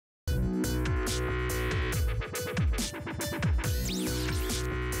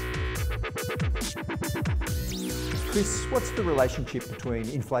Chris, what's the relationship between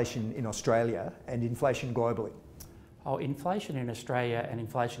inflation in Australia and inflation globally? Oh, inflation in Australia and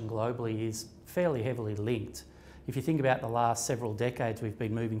inflation globally is fairly heavily linked. If you think about the last several decades, we've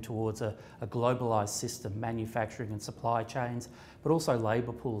been moving towards a globalised system, manufacturing and supply chains, but also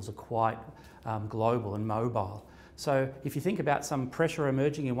labour pools are quite global and mobile. So if you think about some pressure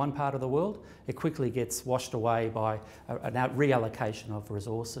emerging in one part of the world, it quickly gets washed away by a reallocation of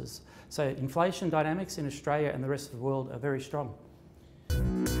resources. So inflation dynamics in Australia and the rest of the world are very strong.